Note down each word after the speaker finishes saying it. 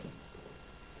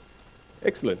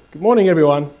Excellent. Good morning,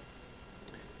 everyone.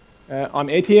 I'm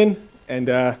Etienne, and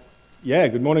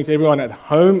good morning to everyone at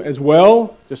home as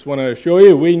well. Just want to assure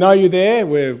you, we know you're there.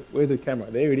 Where's the camera?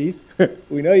 There it is.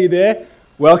 We know you're there.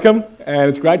 Welcome,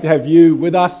 and it's great to have you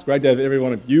with us. It's great to have every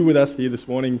one of you with us here this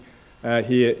morning,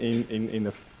 here in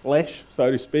the flesh,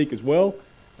 so to speak, as well.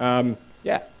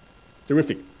 It's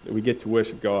terrific that we get to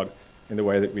worship God in the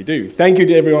way that we do. Thank you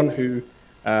to everyone who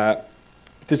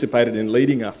participated in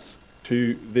leading us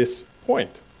to this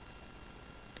point.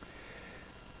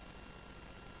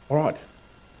 All right,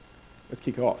 let's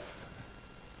kick off.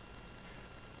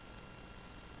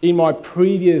 In my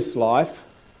previous life,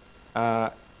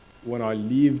 when I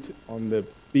lived on the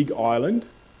big island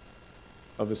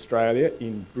of Australia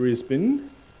in Brisbane,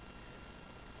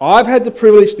 I've had the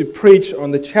privilege to preach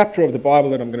on the chapter of the Bible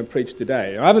that I'm going to preach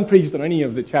today. I haven't preached on any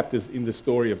of the chapters in the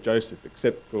story of Joseph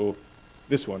except for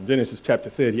this one, Genesis chapter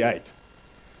 38.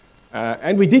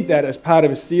 And we did that as part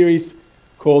of a series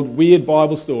called Weird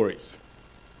Bible Stories.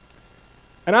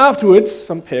 And afterwards,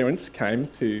 some parents came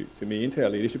to me and to our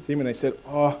leadership team and they said,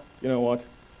 "Oh, you know what?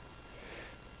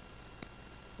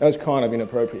 That was kind of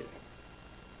inappropriate."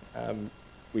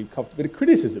 We copped a bit of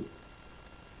criticism.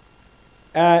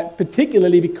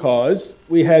 Particularly because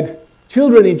we had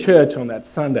children in church on that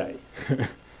Sunday.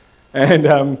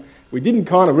 And we didn't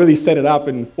kind of really set it up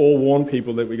and forewarn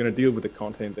people that we're going to deal with the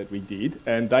content that we did.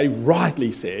 And they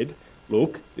rightly said,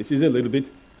 "Look, this is a little bit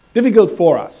difficult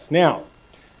for us." Now,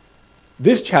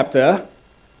 this chapter,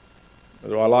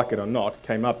 whether I like it or not,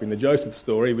 came up in the Joseph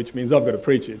story, which means I've got to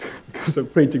preach it because I'm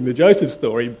preaching the Joseph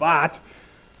story. But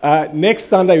next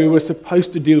Sunday we were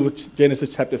supposed to deal with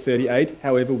Genesis chapter 38.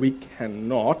 However, we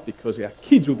cannot because our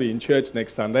kids will be in church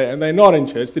next Sunday and they're not in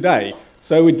church today.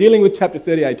 So we're dealing with chapter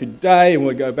 38 today and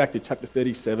we'll go back to chapter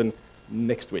 37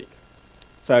 next week.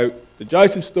 So the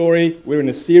Joseph story, we're in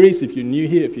a series. If you're new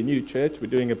here, if you're new to church,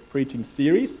 we're doing a preaching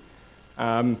series.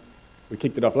 We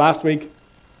kicked it off last week.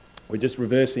 We're just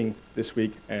reversing this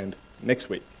week and next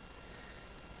week.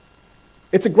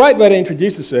 It's a great way to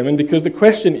introduce the sermon because the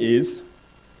question is,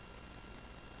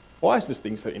 why is this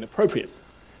thing so inappropriate?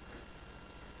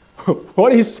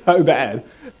 What is so bad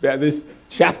about this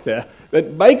chapter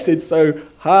that makes it so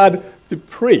hard to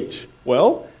preach?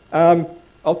 Well,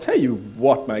 I'll tell you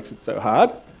what makes it so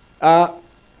hard.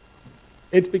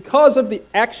 It's because of the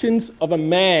actions of a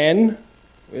man.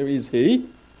 Where is he?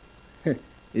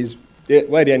 He's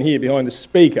way down here behind the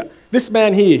speaker. This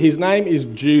man here, his name is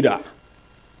Judah.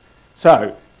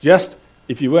 So, just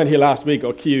if you weren't here last week,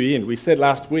 I'll cue you in. We said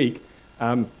last week,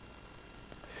 the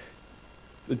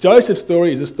Joseph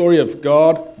story is a story of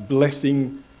God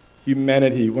blessing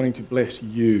humanity, wanting to bless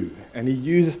you. And he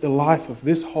uses the life of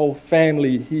this whole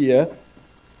family here,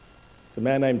 the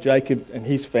man named Jacob and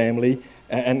his family,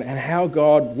 and how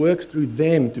God works through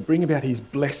them to bring about his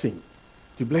blessing,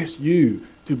 to bless you,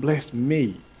 to bless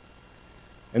me.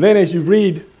 And then as you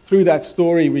read through that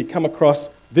story, we come across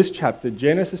this chapter,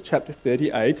 Genesis chapter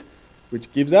 38,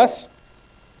 which gives us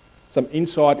some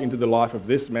insight into the life of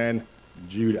this man,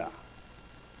 Judah.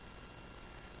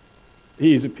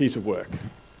 He is a piece of work.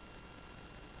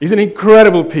 He's an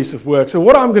incredible piece of work. So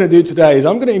what I'm going to do today is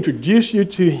I'm going to introduce you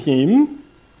to him,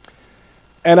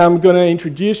 and I'm going to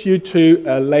introduce you to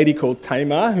a lady called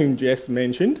Tamar, whom Jess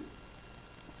mentioned.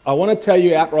 I want to tell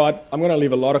you outright, I'm going to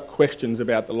leave a lot of questions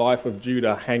about the life of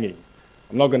Judah hanging.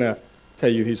 I'm not going to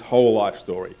tell you his whole life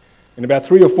story. In about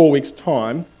 3 or 4 weeks'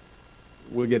 time,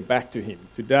 we'll get back to him.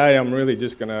 Today, I'm really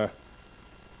just going to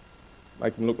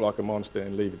make him look like a monster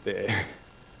and leave it there.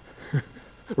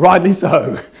 Rightly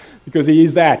so, because he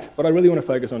is that. But I really want to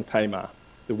focus on Tamar,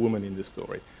 the woman in this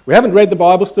story. We haven't read the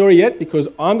Bible story yet because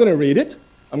I'm going to read it.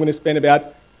 I'm going to spend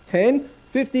about 10,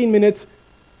 15 minutes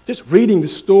just reading the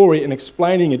story and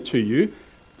explaining it to you.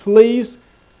 Please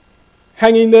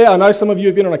hang in there. I know some of you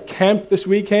have been on a camp this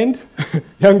weekend.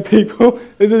 Young people,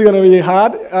 this is going to be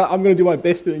hard. I'm going to do my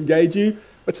best to engage you,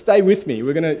 but stay with me.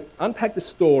 We're going to unpack the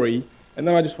story, and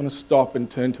then I just want to stop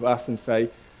and turn to us and say,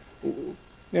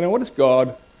 what is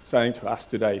God saying to us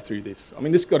today through this? I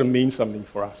mean, this has got to mean something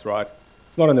for us, right?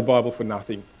 It's not in the Bible for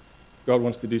nothing. God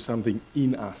wants to do something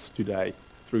in us today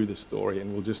through the story,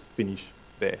 and we'll just finish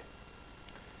there.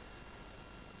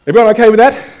 Everyone okay with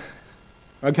that?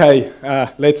 Okay,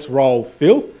 let's roll.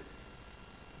 Phil?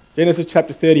 Genesis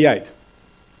chapter 38.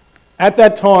 At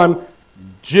that time,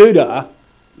 Judah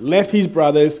left his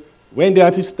brothers, went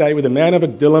down to stay with a man of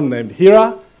Adullam named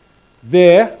Hira.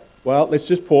 There, well, let's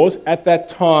just pause. At that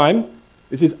time,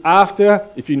 this is after,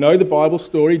 if you know the Bible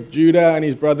story, Judah and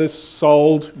his brothers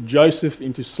sold Joseph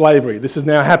into slavery. This has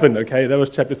now happened, okay? That was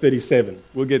chapter 37.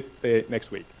 We'll get there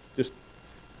next week. Just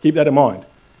keep that in mind.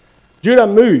 Judah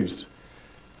moves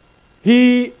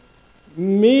He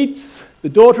meets the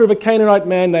daughter of a Canaanite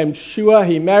man named Shua.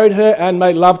 He married her and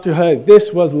made love to her.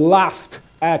 This was lust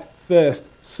at first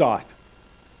sight.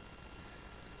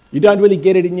 You don't really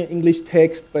get it in your English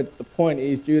text, but the point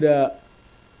is Judah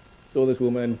saw this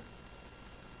woman,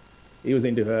 he was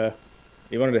into her,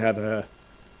 he wanted to have her,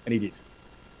 and he did.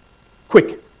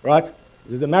 Quick, right?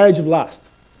 This is the marriage of lust.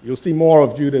 You'll see more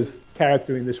of Judah's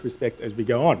character in this respect as we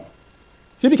go on.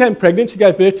 She became pregnant. She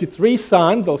gave birth to 3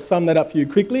 sons. I'll sum that up for you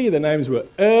quickly. Their names were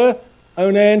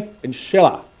Onan, and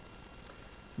Shelah.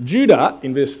 Judah,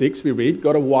 in verse 6, we read,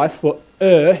 got a wife for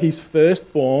his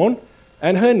firstborn,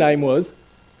 and her name was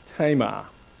Tamar.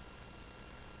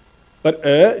 But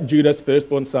Judah's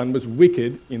firstborn son, was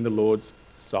wicked in the Lord's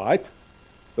sight,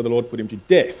 so the Lord put him to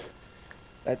death.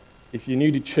 That, if you're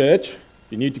new to church, if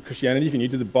you're new to Christianity, if you're new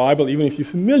to the Bible, even if you're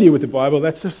familiar with the Bible,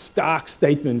 that's a stark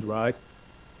statement, right?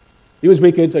 He was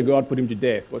wicked, so God put him to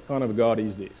death. What kind of a God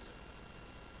is this?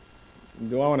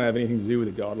 Do I want to have anything to do with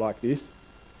a God like this?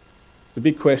 It's a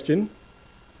big question.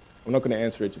 I'm not going to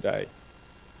answer it today.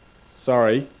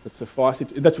 Sorry, but suffice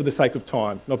it. That's for the sake of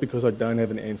time, not because I don't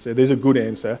have an answer. There's a good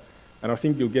answer, and I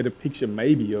think you'll get a picture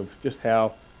maybe of just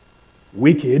how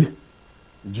wicked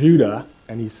Judah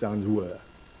and his sons were.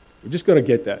 We've just got to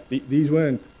get that. These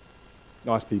weren't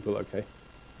nice people, okay?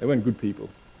 They weren't good people.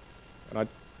 And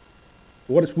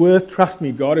for what it's worth, trust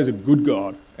me, God is a good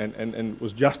God and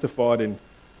was justified in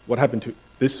what happened to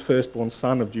this firstborn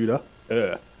son of Judah.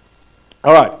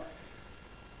 All right.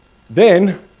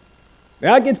 Then,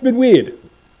 now it gets a bit weird.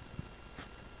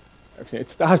 Actually, it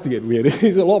starts to get weird.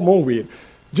 It's a lot more weird.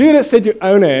 Judah said to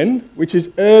Onan, which is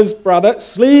Er's brother,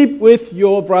 sleep with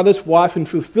your brother's wife and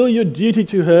fulfill your duty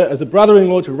to her as a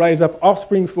brother-in-law to raise up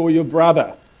offspring for your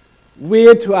brother.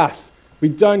 Weird to us. We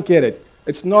don't get it.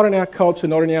 It's not in our culture,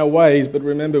 not in our ways, but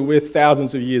remember, we're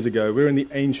thousands of years ago. We're in the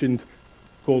ancient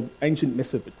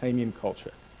Mesopotamian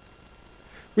culture.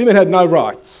 Women had no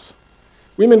rights.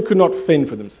 Women could not fend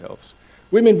for themselves.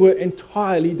 Women were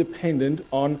entirely dependent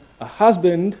on a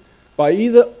husband by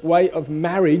either way of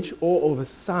marriage or of a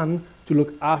son to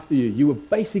look after you. You were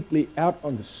basically out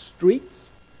on the streets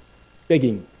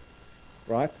begging,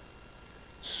 right?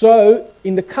 So,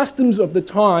 in the customs of the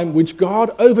time, which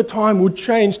God over time would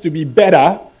change to be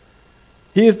better,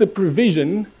 here's the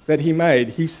provision that he made.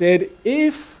 He said,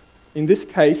 if, in this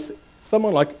case,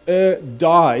 someone like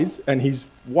dies and his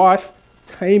wife,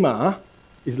 Tamar,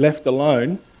 is left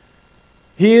alone,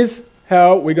 here's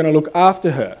how we're going to look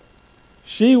after her.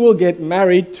 She will get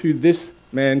married to this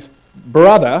man's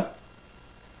brother,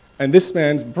 and this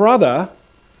man's brother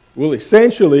will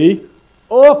essentially,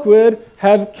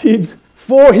 have kids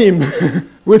for him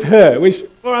with her, which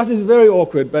for us is very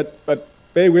awkward, but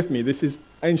bear with me, this is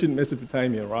ancient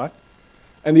Mesopotamia, right?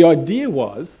 And the idea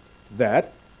was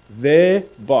that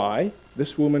thereby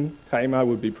this woman, Tamar,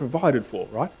 would be provided for,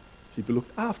 right? She'd be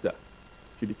looked after.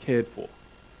 She'd be cared for.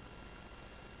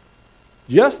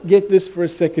 Just get this for a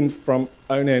second from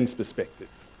Onan's perspective.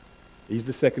 He's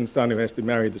the second son who has to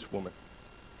marry this woman.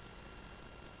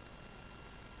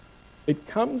 It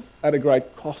comes at a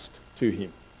great cost to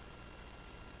him,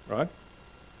 right?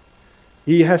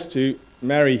 He has to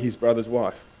marry his brother's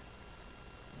wife,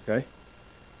 okay?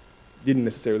 Didn't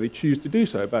necessarily choose to do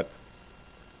so, but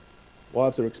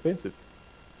wives are expensive,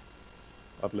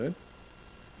 I've learned.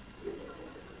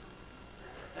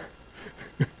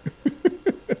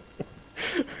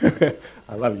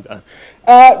 I love you, Dan.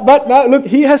 But no, look,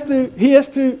 he has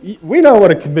to, we know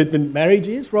what a commitment marriage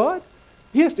is, right?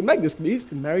 He has to make this commitment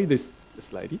to marry this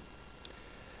lady.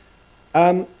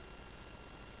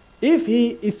 If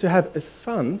he is to have a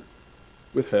son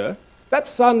with her, that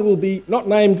son will be not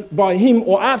named by him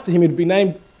or after him, it will be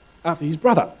named after his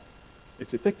brother.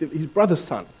 It's effectively his brother's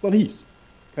son, it's not his,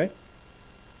 okay?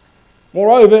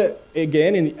 Moreover,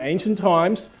 again, in the ancient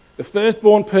times, the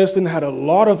firstborn person had a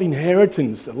lot of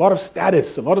inheritance, a lot of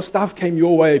status, a lot of stuff came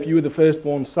your way if you were the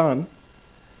firstborn son.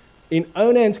 In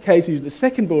Onan's case, who's the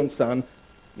secondborn son,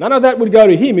 none of that would go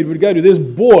to him, it would go to this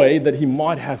boy that he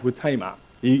might have with Tamar.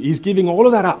 He's giving all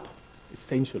of that up,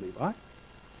 essentially, right?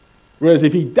 Whereas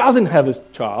if he doesn't have a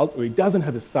child, or he doesn't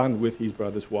have a son with his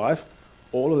brother's wife,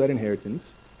 all of that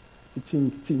inheritance,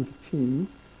 ka-ting,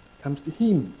 comes to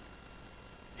him.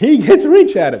 He gets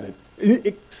rich out of it.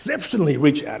 Exceptionally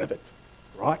rich out of it,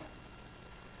 right?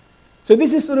 So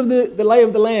this is sort of the lay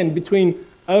of the land between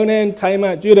Onan,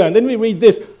 Tamar, Judah. And then we read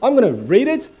this. I'm going to read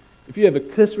it. If you have a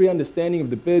cursory understanding of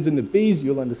the birds and the bees,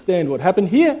 you'll understand what happened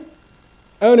here.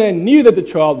 Onan knew that the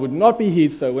child would not be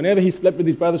his, so whenever he slept with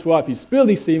his brother's wife, he spilled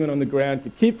his semen on the ground to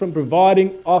keep from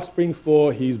providing offspring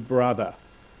for his brother.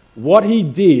 What he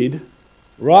did,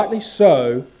 rightly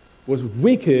so, was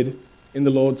wicked in the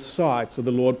Lord's sight, so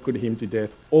the Lord put him to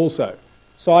death also.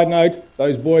 Side note,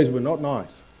 those boys were not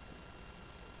nice.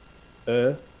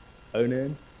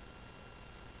 Onan,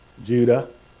 Judah.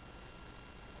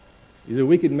 These are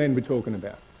wicked men we're talking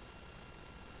about.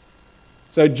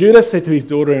 So Judah said to his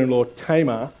daughter-in-law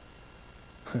Tamar,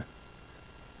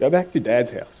 go back to Dad's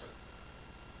house.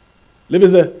 Live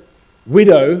as a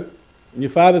widow in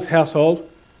your father's household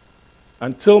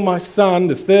until my son,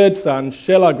 the third son,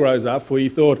 Shelah, grows up, for he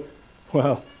thought,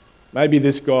 well, maybe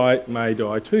this guy may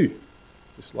die too,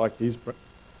 just like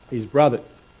his brothers.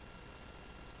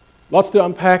 Lots to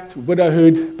unpack.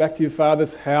 Widowhood, back to your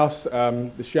father's house,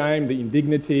 the shame, the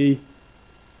indignity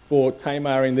for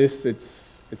Tamar in this,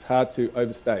 it's hard to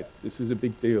overstate. This is a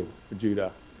big deal for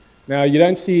Judah. Now, you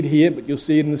don't see it here, but you'll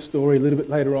see it in the story a little bit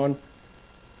later on.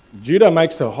 Judah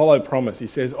makes a hollow promise. He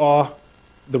says,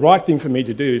 the right thing for me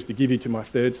to do is to give you to my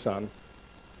third son.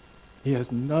 He has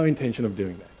no intention of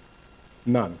doing that.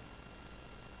 None.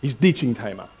 He's ditching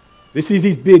Tamar. This is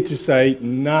his bid to say,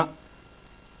 nah,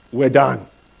 we're done.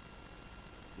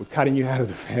 We're cutting you out of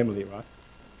the family, right?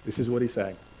 This is what he's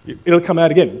saying. It'll come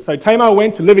out again. So Tamar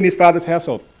went to live in his father's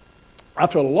household.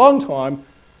 After a long time,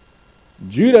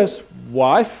 Judah's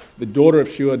wife, the daughter of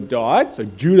Shua, died. So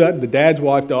Judah, the dad's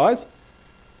wife, dies.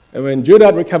 And when Judah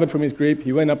had recovered from his grief,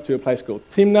 he went up to a place called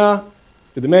Timnah,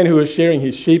 to the man who was sharing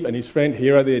his sheep, and his friend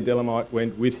Hira the Adullamite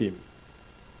went with him.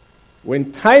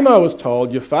 When Tamar was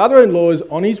told, your father-in-law is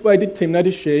on his way to Timnah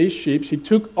to share his sheep, she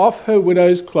took off her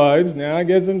widow's clothes. Now it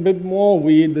gets a bit more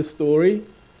weird, the story.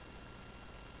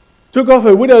 Took off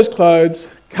her widow's clothes,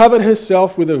 covered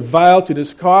herself with a veil to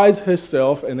disguise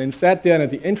herself, and then sat down at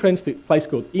the entrance to a place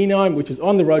called Enaim, which is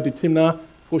on the road to Timnah,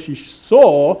 for she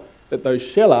saw that though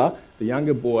Shelah, the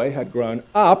younger boy, had grown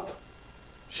up,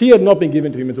 she had not been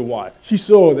given to him as a wife. She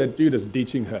saw that Judah's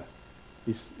ditching her.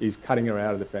 He's cutting her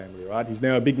out of the family, right? He's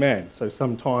now a big man, so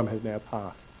some time has now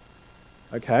passed.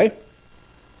 Okay?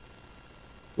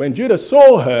 When Judah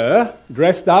saw her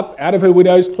dressed up out of her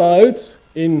widow's clothes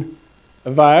in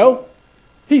a veil,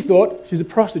 he thought she's a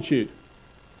prostitute,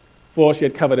 for she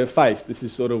had covered her face. This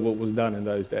is sort of what was done in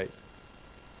those days.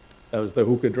 That was the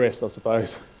hooker dress, I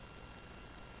suppose.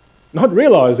 Not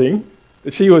realising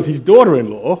that she was his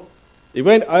daughter-in-law, he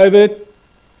went over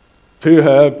to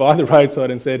her by the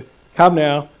roadside and said, come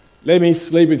now, let me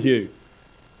sleep with you.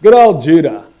 Good old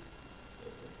Judah.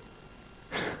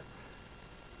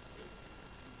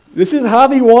 This is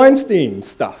Harvey Weinstein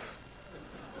stuff.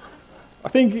 I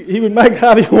think he would make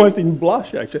Harvey Weinstein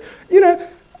blush, actually. You know,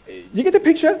 you get the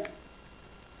picture?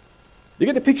 You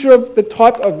get the picture of the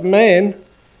type of man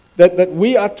that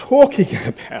we are talking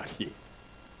about here.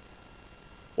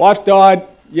 Wife died,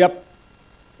 yep,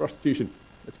 prostitution.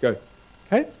 Let's go.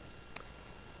 Okay?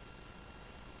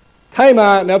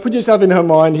 Tamar, now put yourself in her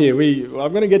mind here.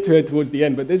 I'm going to get to her towards the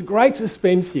end, but there's great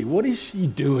suspense here. What is she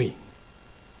doing?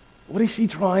 What is she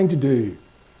trying to do?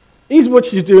 Is what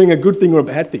she's doing a good thing or a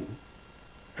bad thing?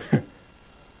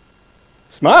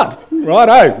 Smart.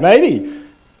 Righto, maybe.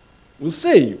 We'll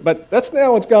see. But that's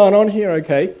now what's going on here,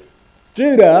 okay?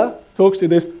 Judah talks to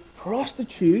this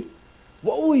prostitute.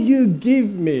 What will you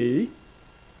give me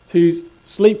to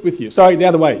sleep with you? Sorry, the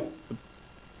other way.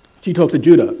 She talks to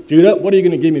Judah. Judah, what are you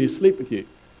going to give me to sleep with you?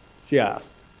 She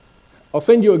asked. I'll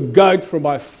send you a goat from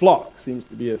my flock. Seems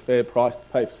to be a fair price to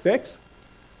pay for sex,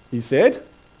 he said.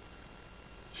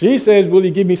 She says, will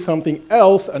you give me something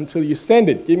else until you send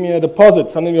it? Give me a deposit,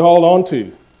 something to hold on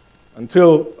to,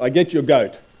 until I get your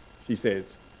goat, she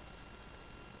says.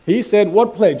 He said,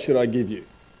 what pledge should I give you?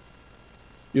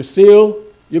 Your seal,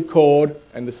 your cord,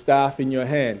 and the staff in your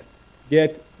hand.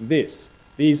 Get this.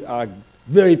 These are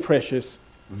very precious,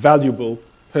 valuable,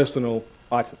 personal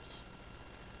items.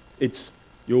 It's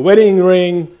your wedding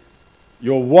ring,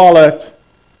 your wallet,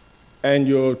 and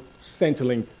your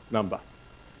Centrelink number.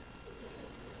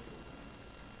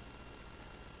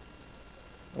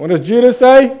 What does Judah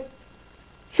say?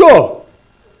 Sure.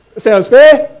 Sounds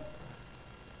fair.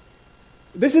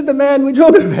 This is the man we're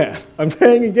talking about. I'm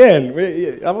saying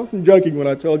again, I wasn't joking when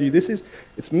I told you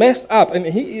it's messed up. And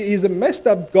he's a messed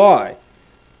up guy,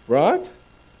 right?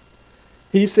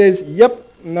 He says, yep,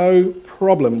 no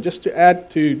problem. Just to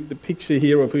add to the picture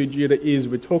here of who Judah is,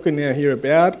 we're talking now here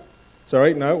about...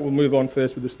 Sorry, no, we'll move on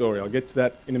first with the story. I'll get to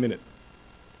that in a minute.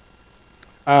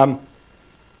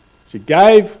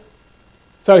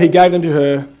 So he gave them to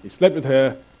her, he slept with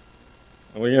her,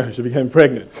 and she became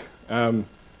pregnant.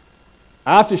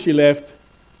 After she left,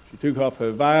 she took off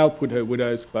her veil, put her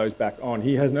widow's clothes back on.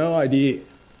 He has no idea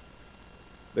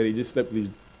that he just slept with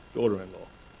his daughter-in-law,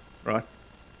 right?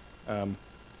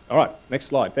 All right, next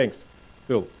slide, thanks.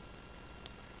 Phil.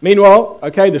 Meanwhile,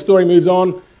 okay, the story moves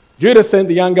on. Judah sent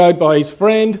the young goat by his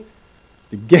friend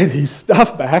to get his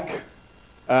stuff back,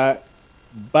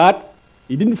 but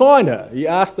he didn't find her. He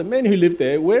asked the men who lived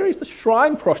there, "Where is the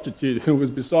shrine prostitute who was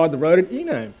beside the road at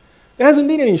Enom?" "There hasn't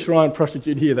been any shrine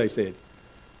prostitute here," they said.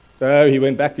 So he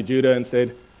went back to Judah and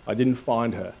said, "I didn't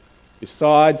find her."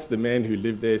 Besides, the men who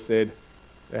lived there said,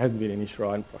 "There hasn't been any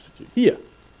shrine prostitute here."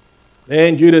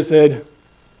 Then Judah said,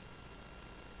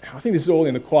 I think this is all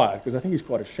in the quiet, because I think he's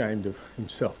quite ashamed of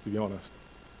himself, to be honest.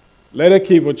 "Let her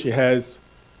keep what she has,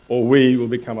 or we will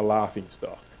become a laughing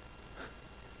stock."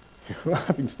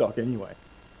 Laughing stock anyway,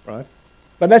 right?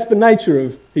 But that's the nature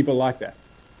of people like that.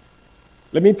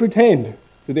 Let me pretend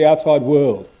to the outside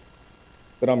world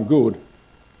that I'm good,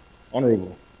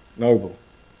 honourable, noble.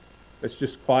 Let's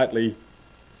just quietly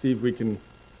see if we can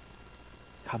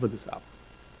cover this up,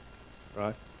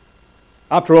 right?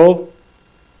 After all,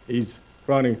 he's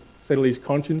trying to settle his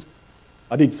conscience.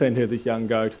 "I did send her this young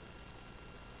goat,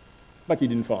 but you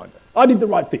didn't find her. I did the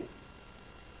right thing."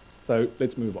 So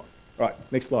let's move on. Right,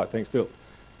 next slide. Thanks, Phil.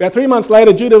 About 3 months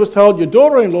later, Judah was told, "Your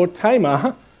daughter-in-law,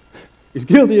 Tamar, is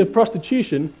guilty of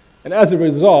prostitution, and as a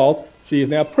result, she is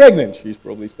now pregnant." She's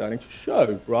probably starting to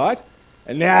show, right?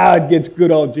 And now it gets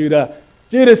good old Judah.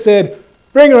 Judah said,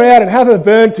 "Bring her out and have her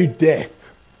burned to death."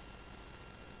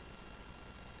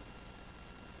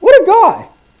 What a guy!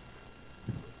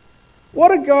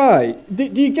 What a guy. Do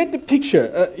you get the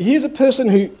picture? Here's a person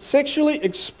who sexually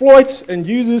exploits and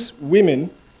uses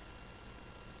women,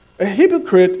 a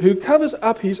hypocrite who covers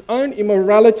up his own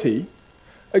immorality,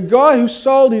 a guy who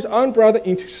sold his own brother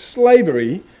into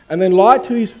slavery and then lied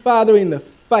to his father in the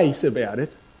face about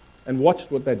it and watched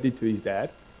what that did to his dad.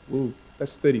 Well,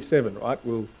 that's 37, right?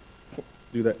 We'll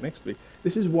do that next week.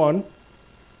 This is one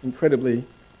incredibly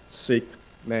sick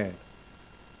man.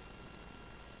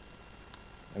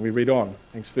 And we read on.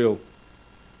 Thanks, Phil.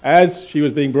 As she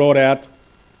was being brought out,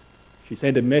 she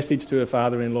sent a message to her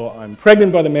father-in-law. "I'm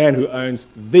pregnant by the man who owns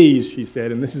these," she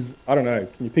said. And this is, I don't know,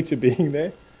 can you picture being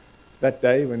there that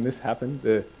day when this happened?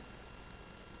 The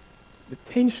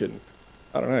tension,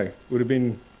 I don't know, would have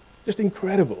been just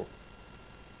incredible.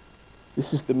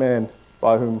 "This is the man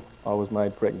by whom I was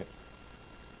made pregnant."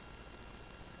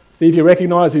 See if you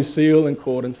recognise whose seal and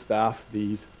cord and staff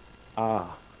these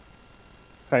are.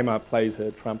 Tamar plays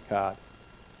her trump card.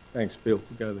 Thanks, Phil.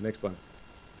 We'll go to the next one.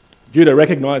 Judah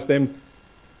recognised them,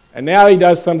 and now he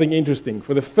does something interesting.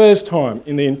 For the first time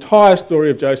in the entire story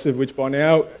of Joseph, which by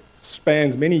now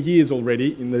spans many years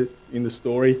already in the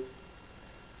story,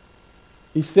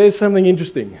 he says something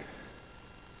interesting.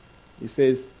 He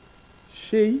says,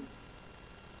 "She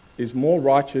is more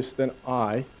righteous than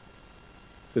I,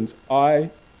 since I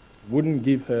wouldn't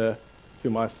give her to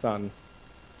my son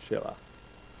Shelah."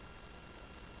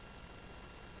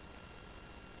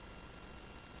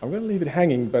 I'm going to leave it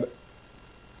hanging, but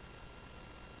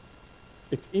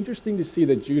it's interesting to see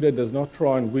that Judah does not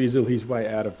try and weasel his way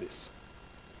out of this.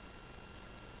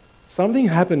 Something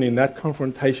happened in that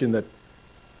confrontation that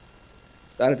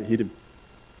started to hit him.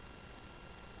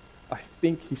 I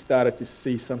think he started to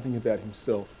see something about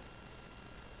himself.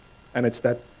 And it's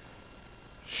that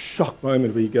shock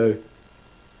moment where you go,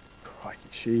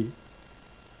 "Crikey,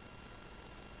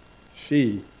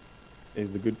 she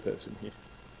is the good person here.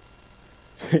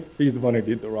 He's the one who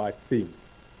did the right thing."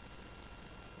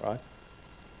 Right?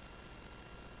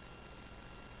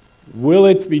 Will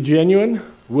it be genuine?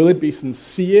 Will it be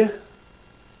sincere?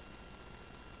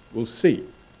 We'll see.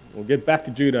 We'll get back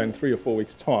to Judah in 3 or 4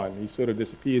 weeks' time. He sort of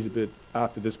disappears a bit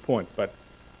after this point, but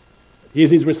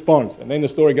here's his response. And then the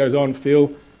story goes on,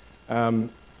 Phil.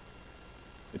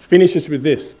 It finishes with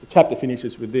this. The chapter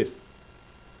finishes with this.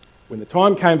 "When the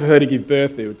time came for her to give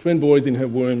birth, there were twin boys in her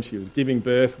womb. She was giving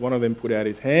birth. One of them put out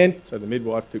his hand, so the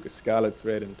midwife took a scarlet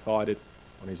thread and tied it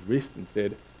on his wrist and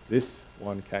said, 'This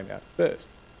one came out first.'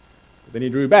 But then he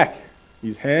drew back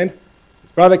his hand.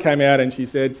 His brother came out and she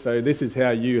said, 'So this is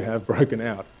how you have broken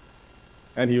out.'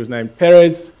 And he was named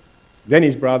Perez. Then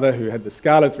his brother, who had the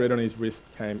scarlet thread on his wrist,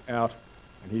 came out,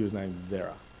 and he was named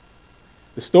Zerah."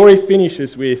 The story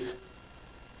finishes with,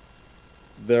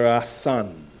 there are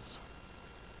sons.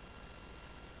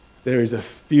 There is a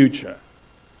future.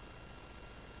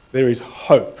 There is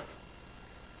hope.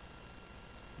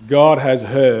 God has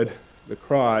heard the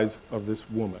cries of this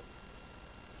woman.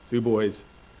 2 boys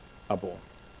are born.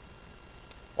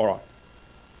 All right.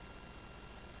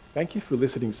 Thank you for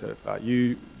listening so far.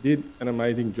 You did an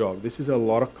amazing job. This is a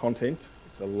lot of content.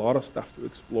 It's a lot of stuff to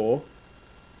explore.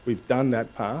 We've done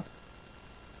that part.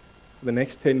 For the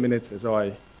next 10 minutes as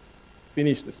I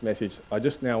finish this message, I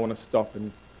just now want to stop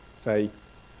and say,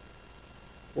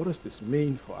 what does this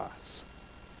mean for us?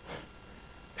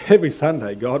 every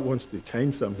Sunday God wants to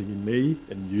change something in me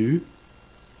and you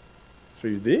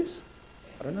through this?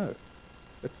 I don't know.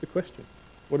 That's the question.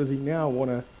 What does he now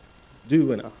want to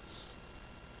do in us?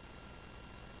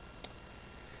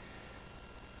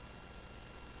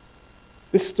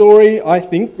 This story, I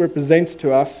think, represents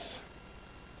to us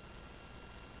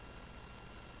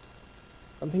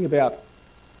something about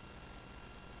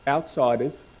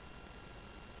outsiders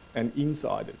and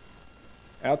insiders.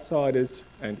 Outsiders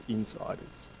and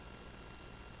insiders.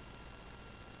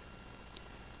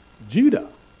 Judah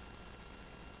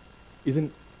is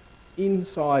an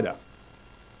insider.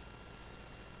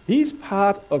 He's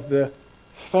part of the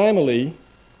family.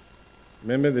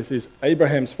 Remember, this is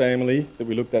Abraham's family that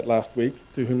we looked at last week,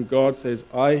 to whom God says,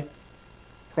 I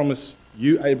promise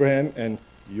you, Abraham, and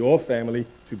your family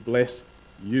to bless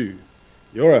you.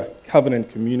 You're a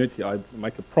covenant community. I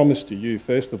make a promise to you,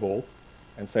 first of all,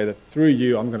 and say that through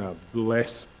you I'm going to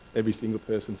bless every single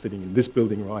person sitting in this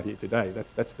building right here today.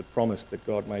 That's the promise that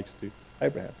God makes to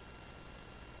Abraham.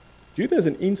 Judah's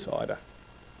an insider.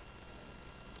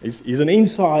 He's an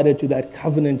insider to that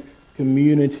covenant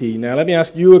community. Now let me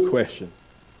ask you a question.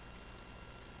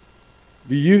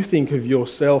 Do you think of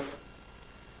yourself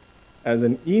as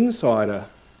an insider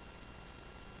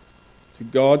to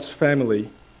God's family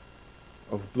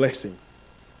of blessing?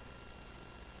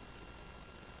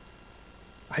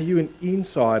 Are you an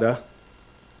insider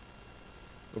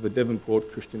of the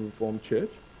Devonport Christian Reformed Church?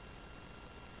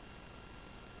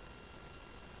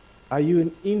 Are you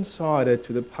an insider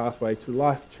to the Pathway to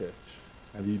Life Church?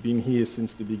 Have you been here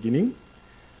since the beginning?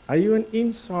 Are you an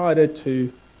insider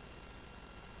to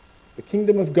the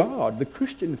kingdom of God, the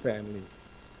Christian family?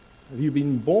 Have you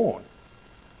been born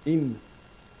in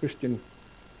Christian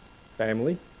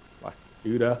family, like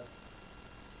Judah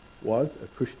was a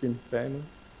Christian family?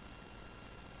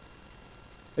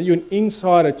 Are you an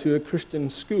insider to a Christian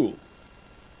school?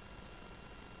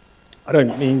 I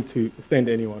don't mean to offend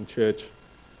anyone, church.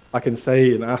 I can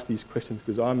say and ask these questions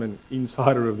because I'm an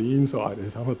insider of the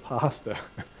insiders. I'm a pastor,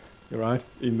 right,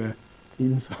 in the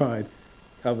inside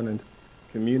covenant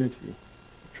community.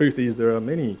 The truth is there are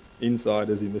many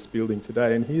insiders in this building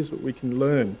today, and here's what we can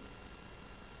learn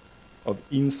of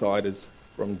insiders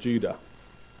from Judah.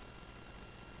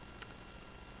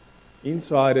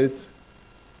 Insiders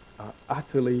are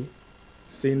utterly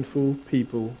sinful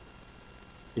people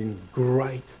in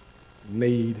great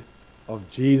need of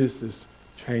Jesus'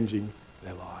 changing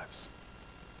their lives.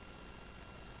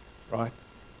 Right?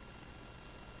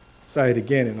 Say it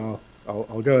again, and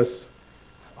I'll go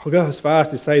as far as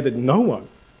to say that no one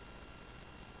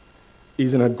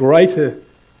is in a greater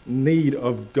need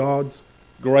of God's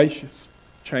gracious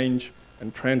change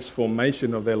and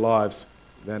transformation of their lives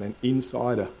than an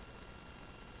insider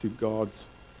to God's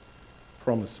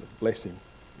promise of blessing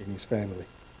in his family.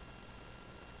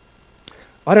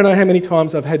 I don't know how many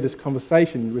times I've had this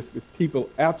conversation with people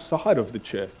outside of the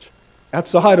church,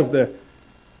 outside of the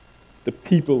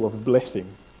people of blessing.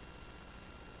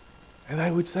 And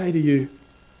they would say to you,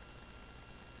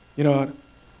 you know,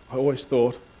 I always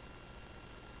thought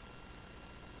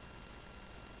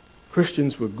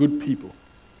Christians were good people,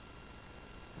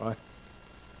 right?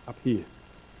 Up here.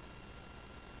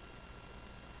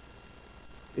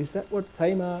 Is that what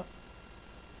Tamar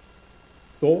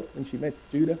thought when she met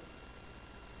Judah?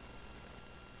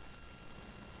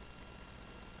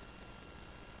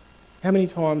 How many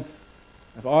times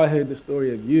have I heard the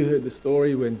story, have you heard the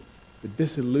story when the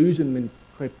disillusionment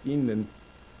crept in and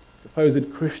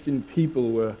supposed Christian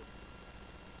people were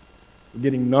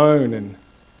getting known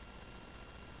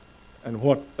and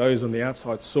what those on the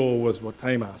outside saw was what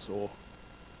Tamar saw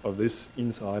of this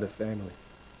insider family?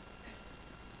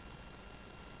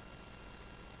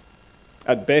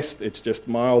 At best, it's just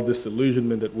mild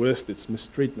disillusionment. At worst, it's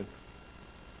mistreatment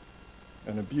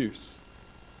and abuse,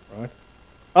 right?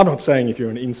 I'm not saying if you're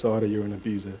an insider, you're an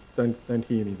abuser. Don't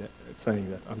hear me saying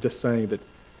that. I'm just saying that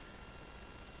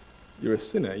you're a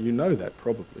sinner. You know that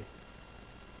probably.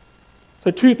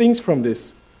 So 2 things from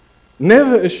this.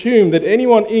 Never assume that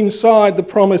anyone inside the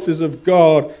promises of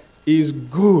God is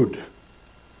good.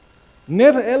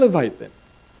 Never elevate them.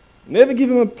 Never give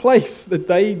them a place that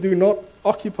they do not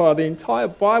occupy. The entire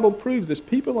Bible proves this.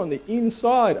 People on the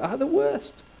inside are the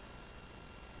worst.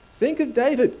 Think of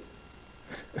David.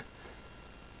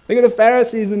 Think of the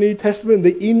Pharisees in the New Testament,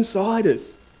 the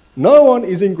insiders. No one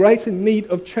is in greater need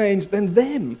of change than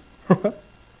them.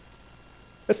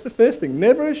 That's the first thing.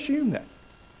 Never assume that,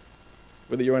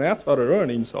 whether you're an outsider or an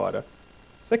insider.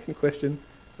 Second question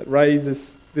that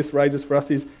raises for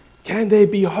us is, can there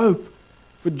be hope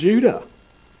for Judah?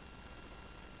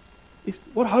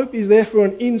 What hope is there for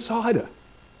an insider?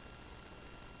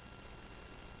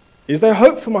 Is there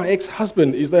hope for my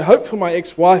ex-husband? Is there hope for my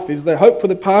ex-wife? Is there hope for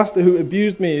the pastor who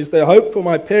abused me? Is there hope for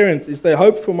my parents? Is there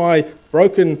hope for my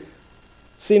broken,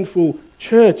 sinful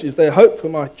church? Is there hope for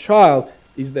my child?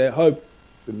 Is there hope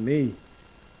for me?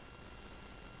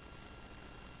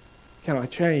 Can I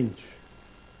change?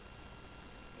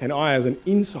 Can I, as an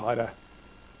insider,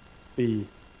 be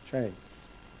changed?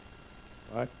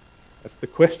 Right? That's the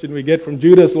question we get from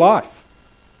Judah's life.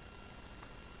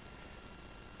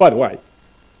 By the way,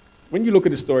 when you look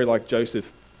at a story like Joseph,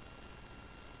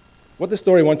 what the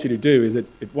story wants you to do is it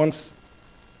wants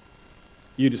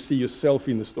you to see yourself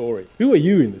in the story. Who are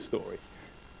you in the story?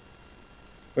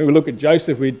 When we look at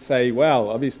Joseph, we'd say, well,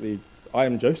 obviously, I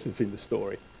am Joseph in the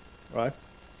story, right?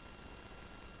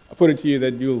 I put it to you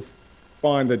that you'll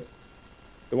find that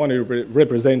the one who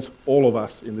represents all of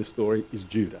us in this story is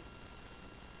Judah.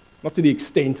 Not to the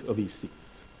extent of his sins,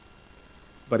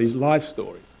 but his life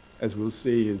story, as we'll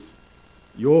see, is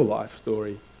your life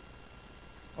story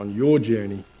on your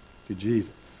journey to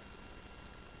Jesus.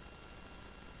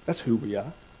 That's who we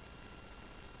are.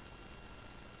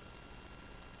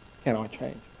 Can I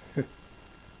change?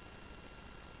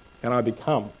 Can I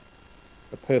become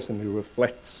a person who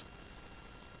reflects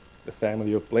the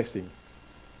family of blessing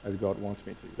as God wants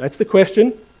me to? That's the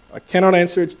question. I cannot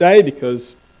answer it today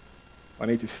because I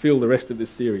need to fill the rest of this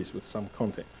series with some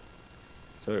content.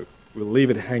 So we'll leave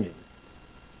it hanging.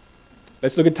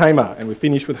 Let's look at Tamar, and we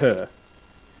finish with her.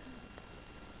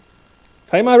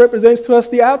 Tamar represents to us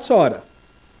the outsider,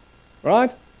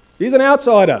 right? She's an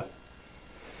outsider.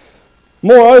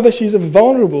 Moreover, she's a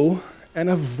vulnerable and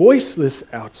a voiceless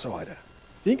outsider.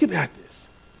 Think about this.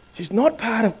 She's not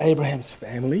part of Abraham's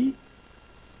family.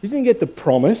 She didn't get the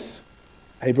promise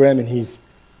Abraham and his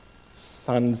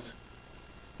sons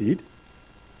did.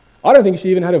 I don't think she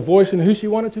even had a voice in who she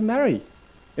wanted to marry.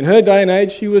 In her day and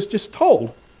age, she was just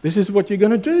told, this is what you're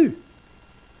going to do.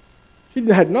 She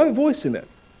had no voice in it.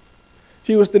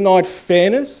 She was denied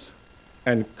fairness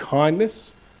and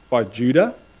kindness by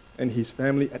Judah and his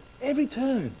family at every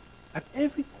turn, at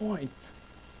every point.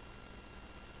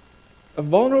 A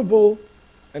vulnerable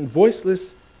and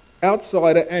voiceless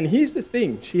outsider. And here's the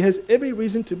thing, she has every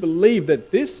reason to believe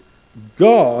that this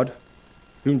God,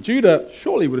 whom Judah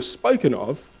surely would have spoken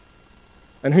of,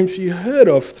 and whom she heard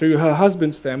of through her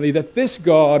husband's family, that this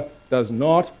God does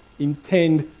not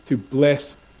intend to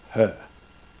bless her.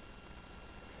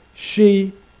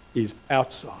 She is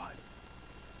outside.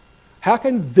 How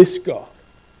can this God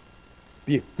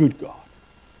be a good God?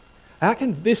 How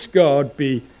can this God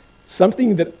be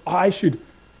something that I should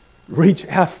reach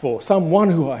out for, someone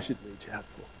who I should reach out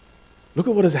for? Look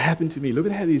at what has happened to me. Look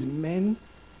at how these men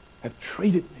have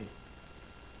treated me.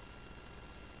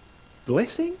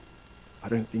 Blessing? I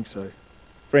don't think so.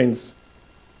 Friends,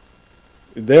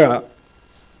 there are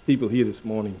people here this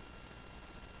morning,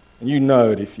 and you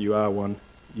know it if you are one,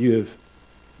 you have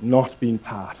not been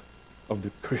part of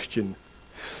the Christian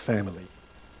family.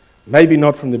 Maybe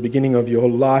not from the beginning of your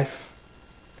life.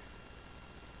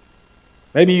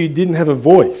 Maybe you didn't have a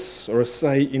voice or a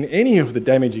say in any of the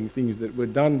damaging things that were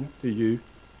done to you,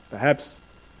 perhaps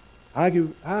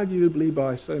arguably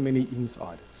by so many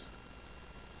insiders.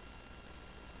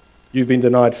 You've been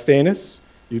denied fairness.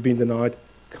 You've been denied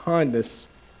kindness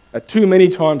too many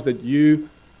times that you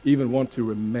even want to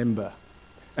remember.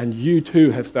 And you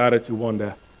too have started to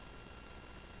wonder,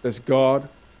 does God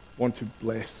want to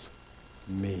bless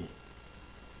me?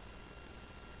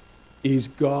 Is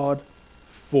God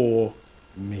for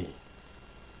me?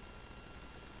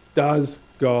 Does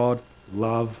God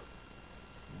love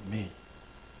me?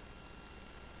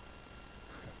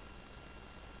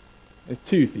 There's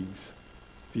two things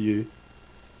for you.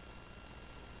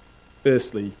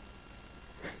 Firstly,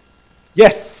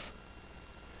 yes.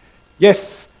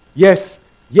 Yes, yes,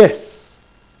 yes.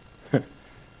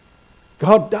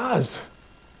 God does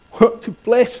want to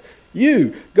bless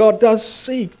you. God does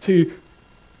seek to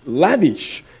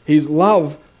lavish his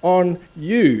love on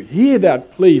you. Hear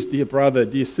that, please, dear brother,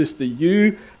 dear sister.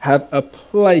 You have a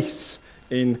place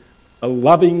in a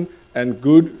loving and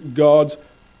good God's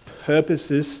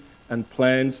purposes and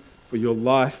plans for your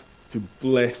life to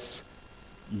bless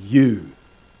you.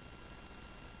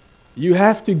 You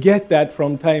have to get that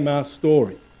from Tamar's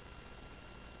story.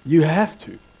 You have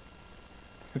to.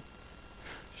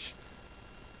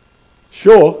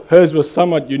 Sure, hers was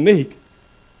somewhat unique,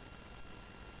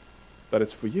 but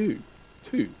it's for you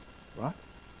too, right?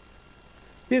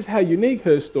 Here's how unique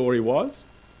her story was.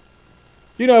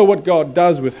 Do you know what God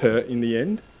does with her in the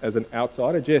end as an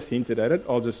outsider? Jess hinted at it.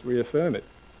 I'll just reaffirm it.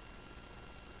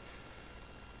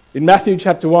 In Matthew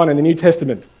chapter 1 in the New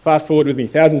Testament, fast forward with me,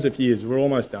 thousands of years, we're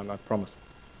almost done, I promise.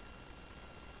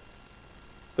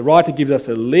 the writer gives us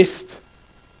a list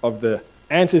of the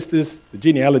ancestors, the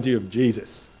genealogy of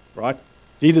Jesus, right?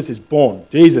 Jesus is born.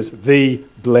 Jesus, the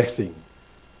blessing.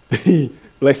 The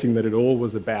blessing that it all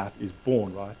was about is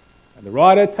born, right? And the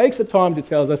writer takes the time to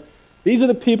tell us, these are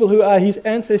the people who are his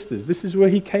ancestors. This is where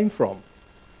he came from,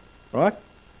 right?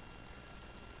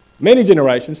 Many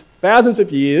generations, thousands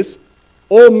of years,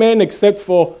 all men except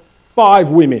for 5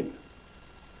 women.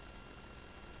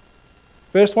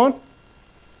 First one,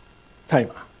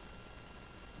 Tamar.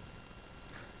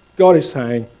 God is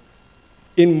saying,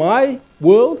 in my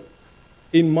world,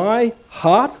 in my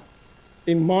heart,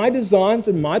 in my designs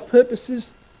and my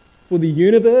purposes for the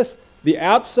universe, the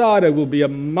outsider will be a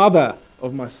mother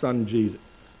of my son Jesus.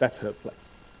 That's her place.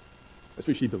 That's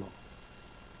where she belongs.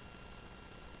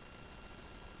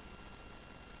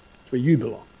 That's where you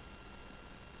belong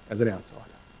as an outsider.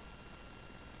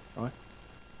 Right?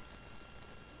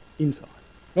 Inside.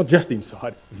 Not just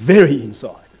inside, very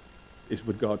inside is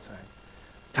what God's saying.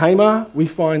 Tamar, we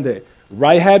find there.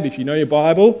 Rahab, if you know your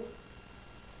Bible,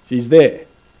 she's there.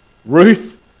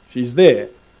 Ruth, she's there.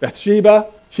 Bathsheba,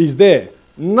 she's there.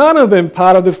 None of them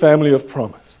part of the family of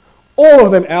promise. All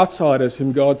of them outsiders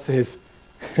whom God says,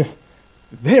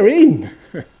 they're in.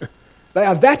 They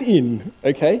are that in,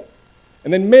 okay?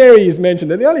 And then Mary is mentioned.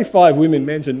 They're the only 5 women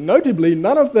mentioned. Notably,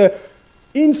 none of the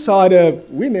insider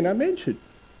women are mentioned.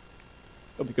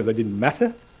 Not because they didn't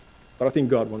matter, but I think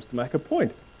God wants to make a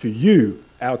point. To you,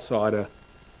 outsider,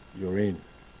 you're in.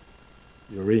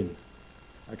 You're in.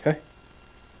 Okay?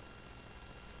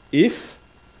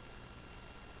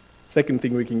 Second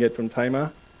thing we can get from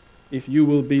Tamar, if you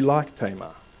will be like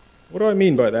Tamar. What do I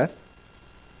mean by that?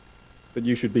 That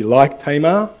you should be like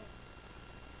Tamar?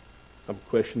 Some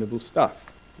questionable stuff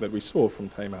that we saw from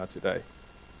Tamar today.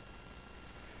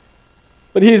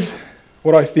 But here's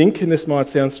what I think, and this might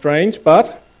sound strange,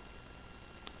 but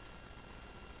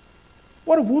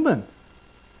what a woman.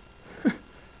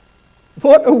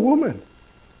 What a woman.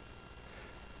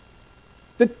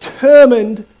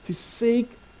 Determined to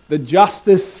seek the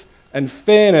justice and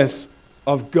fairness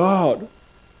of God.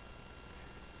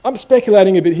 I'm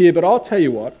speculating a bit here, but I'll tell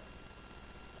you what.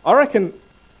 I reckon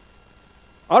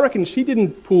she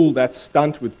didn't pull that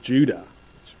stunt with Judah,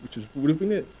 which would have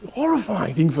been a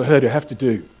horrifying thing for her to have to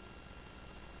do.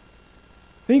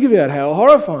 Think about how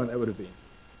horrifying that would have been.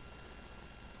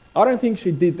 I don't think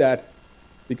she did that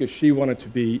because she wanted to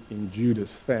be in Judah's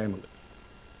family.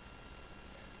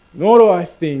 Nor do I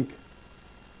think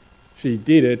she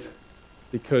did it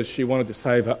because she wanted to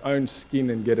save her own skin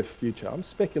and get a future. I'm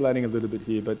speculating a little bit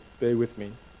here, but bear with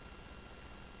me.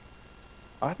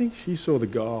 I think she saw the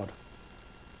God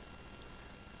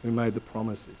who made the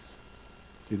promises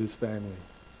to this family.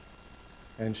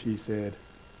 And she said,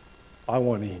 I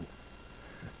want in.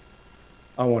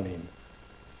 I want in.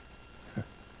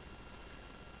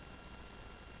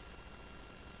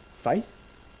 Faith?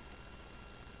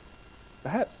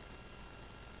 Perhaps.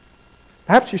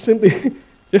 Perhaps she simply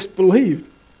just believed.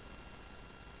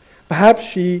 Perhaps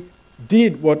she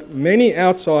did what many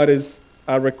outsiders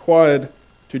are required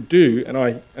to do, and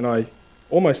I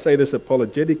almost say this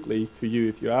apologetically to you.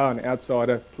 If you are an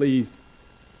outsider, please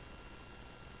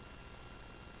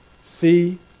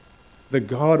see the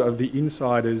God of the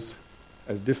insiders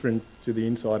as different to the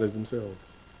insiders themselves.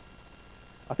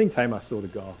 I think Tamar saw the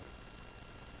God,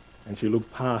 and she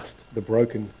looked past the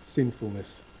broken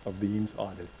sinfulness of the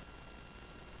insiders.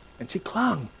 And she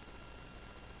clung.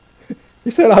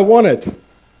 She said, I want it.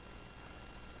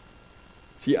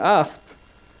 She asked.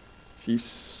 She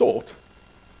sought.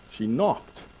 She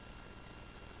knocked.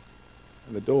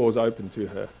 And the door was opened to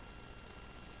her.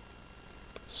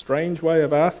 Strange way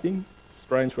of asking,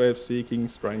 strange way of seeking,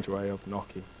 strange way of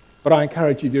knocking. But I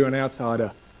encourage you, if you're an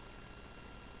outsider,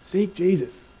 seek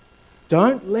Jesus.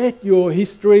 Don't let your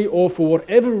history or for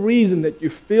whatever reason that you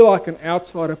feel like an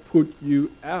outsider put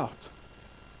you out.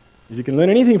 If you can learn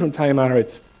anything from Tamar,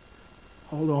 it's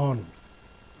hold on,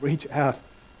 reach out.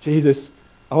 Jesus,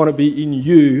 I want to be in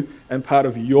you and part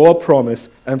of your promise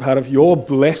and part of your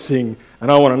blessing,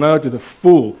 and I want to know to the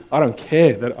full. I don't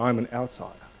care that I'm an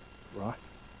outsider, right?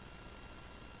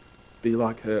 Be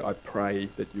like her, I pray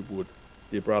that you would,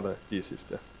 dear brother, dear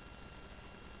sister.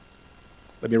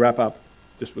 Let me wrap up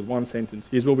just with one sentence.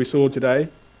 Here's what we saw today.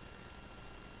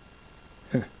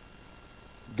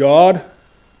 God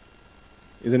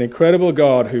is an incredible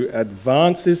God who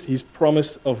advances his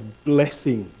promise of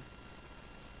blessing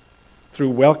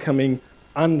through welcoming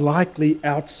unlikely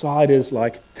outsiders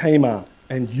like Tamar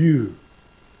and you,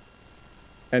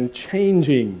 and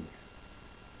changing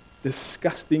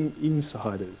disgusting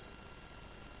insiders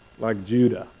like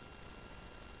Judah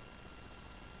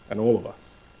and all of us.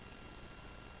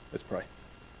 Let's pray.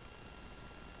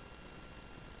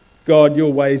 God,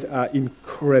 your ways are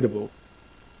incredible.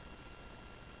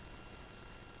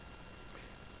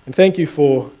 And thank you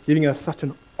for giving us such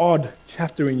an odd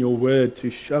chapter in your word to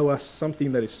show us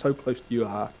something that is so close to your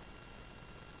heart.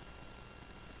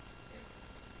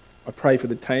 I pray for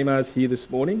the Tamars here this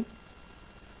morning.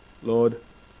 Lord,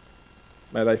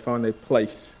 may they find their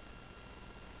place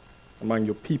among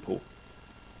your people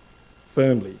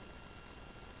firmly.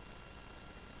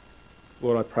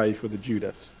 Lord, I pray for the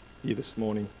Judas here this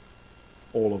morning,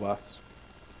 all of us.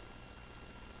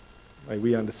 May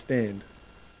we understand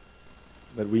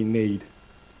that we need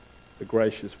the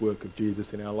gracious work of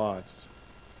Jesus in our lives.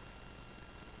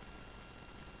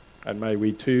 And may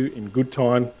we too, in good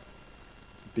time,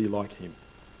 be like him.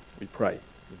 We pray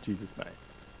in Jesus' name.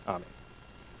 Amen.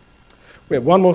 We have one more